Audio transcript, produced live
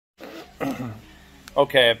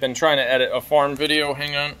Okay, I've been trying to edit a farm video,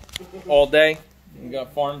 hang on, all day. We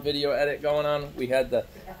got farm video edit going on. We had the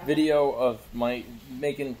video of my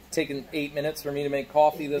taking 8 minutes for me to make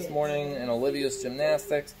coffee this morning and Olivia's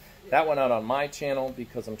gymnastics. That went out on my channel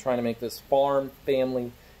because I'm trying to make this farm,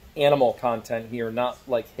 family, animal content here, not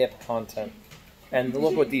like hip content. And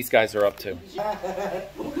look what these guys are up to.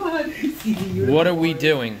 What are we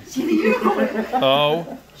doing?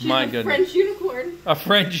 Oh my goodness. French unicorn. A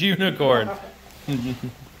French unicorn.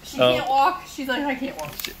 She can't walk. She's like, I can't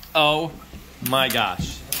walk. Oh my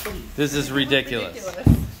gosh. This is ridiculous.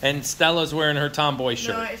 And Stella's wearing her tomboy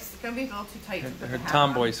shirt. No, it's going to be a little too tight. Her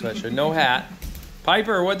tomboy sweatshirt. No hat.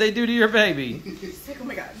 Piper, what'd they do to your baby? She's like, oh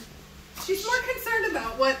my god. She's more concerned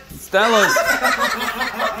about what... Stella's...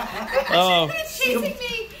 Oh. It's chasing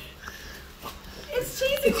me. It's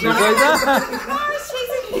chasing me. She's like that. Oh, it's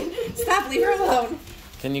chasing me. Stop, leave her alone.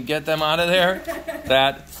 Can you get them out of there?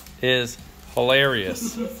 That is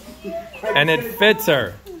hilarious. And it fits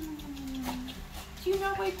her. Do you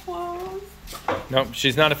not like clothes? Nope,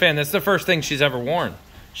 she's not a fan. That's the first thing she's ever worn.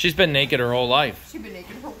 She's been naked her whole life. She's been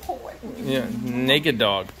naked her whole life. Yeah, naked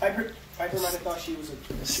dog. Piper might have thought she was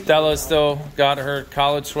a... Stella still got her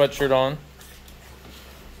college sweatshirt on.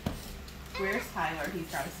 Where's Tyler? He's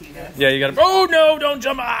got to see this. Yeah, you gotta... Oh, no, don't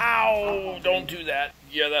jump. Ow, don't do that.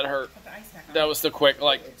 Yeah, that hurt. Put the ice pack on. That was the quick,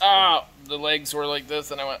 like, the legs were like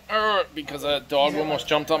this, and I went, because that dog almost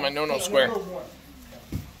jumped on my no-no square.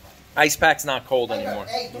 Ice pack's not cold anymore.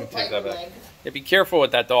 Let me take that back. Yeah, be careful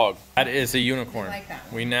with that dog. That is a unicorn. I like that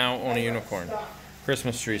one. We now own a unicorn.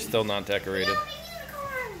 Christmas tree is still not decorated.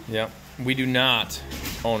 Yep. We do not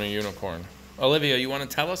own a unicorn. Olivia, you want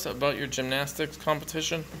to tell us about your gymnastics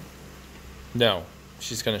competition? No.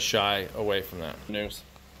 She's going to shy away from that news.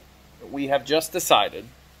 We have just decided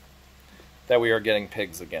that we are getting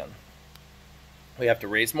pigs again. We have to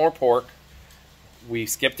raise more pork. We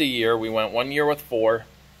skipped a year. We went 1 year with 4.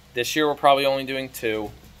 This year we're probably only doing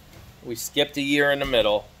 2. We skipped a year in the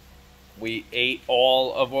middle. We ate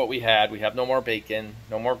all of what we had. We have no more bacon,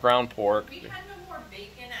 no more ground pork. We had no more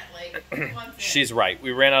bacon at like months in. She's right.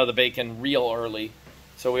 We ran out of the bacon real early.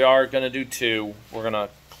 So we are going to do 2. We're going to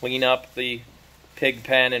clean up the pig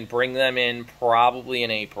pen and bring them in probably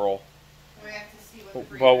in April. We have to see what the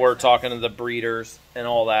breeders But we're say. talking to the breeders and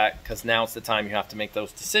all that because now it's the time you have to make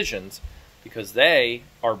those decisions because they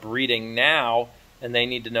are breeding now and they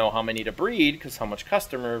need to know how many to breed because how much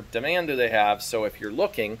customer demand do they have. So if you're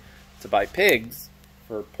looking to buy pigs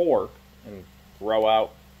for pork and grow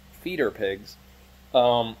out feeder pigs,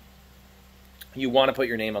 you want to put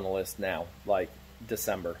your name on the list now, like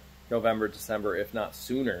November, December, if not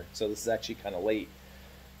sooner. So this is actually kind of late.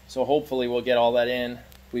 So hopefully we'll get all that in.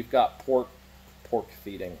 We've got pork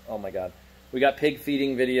feeding. Oh my God. We got pig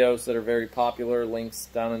feeding videos that are very popular. Links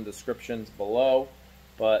down in descriptions below.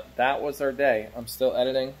 But that was our day. I'm still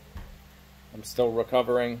editing. I'm still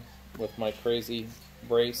recovering with my crazy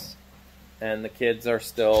brace. And the kids are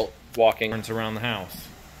still walking around the house.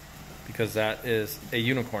 Because that is a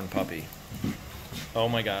unicorn puppy. Oh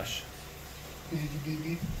my gosh.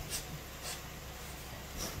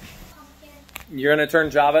 You're going to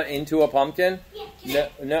turn Java into a pumpkin? Yeah.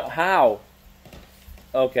 No, how?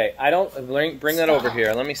 Okay, I don't... Bring that over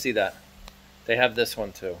here. Let me see that. They have this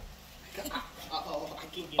one too.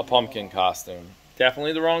 A pumpkin costume.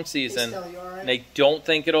 Definitely the wrong season. They don't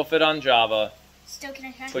think it'll fit on Java. Still, can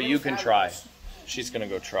I try? But you can try. She's going to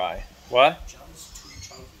go try. What?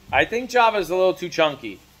 I think Java's a little too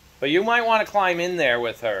chunky. But you might want to climb in there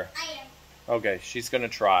with her. I am. Okay, she's going to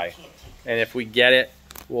try. And if we get it,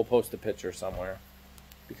 we'll post a picture somewhere.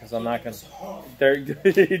 Because I'm not going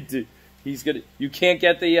to... He's gonna... You can't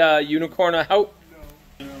get the unicorn out?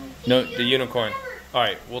 No, the unicorn.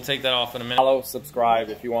 Alright, we'll take that off in a minute. Follow, subscribe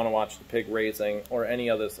if you want to watch the pig raising or any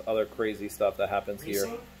other crazy stuff that happens here.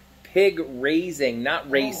 Pig raising, not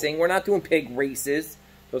racing. We're not doing pig races.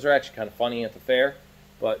 Those are actually kind of funny at the fair.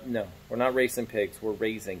 But no, we're not racing pigs. We're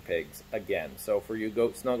raising pigs again. So for you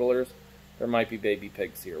goat snugglers, there might be baby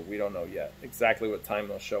pigs here. We don't know yet exactly what time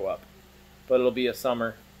they'll show up. But it'll be a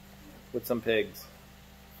summer with some pigs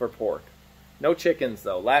for pork. No chickens,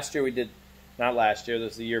 though. Last year we did... Not last year.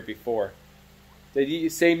 This was the year before. The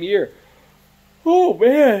same year. Oh,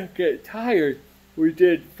 man. Get tired. We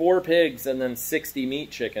did 4 pigs and then 60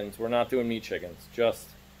 meat chickens. We're not doing meat chickens. Just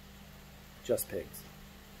pigs.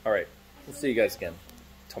 All right. We'll see you guys again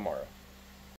tomorrow.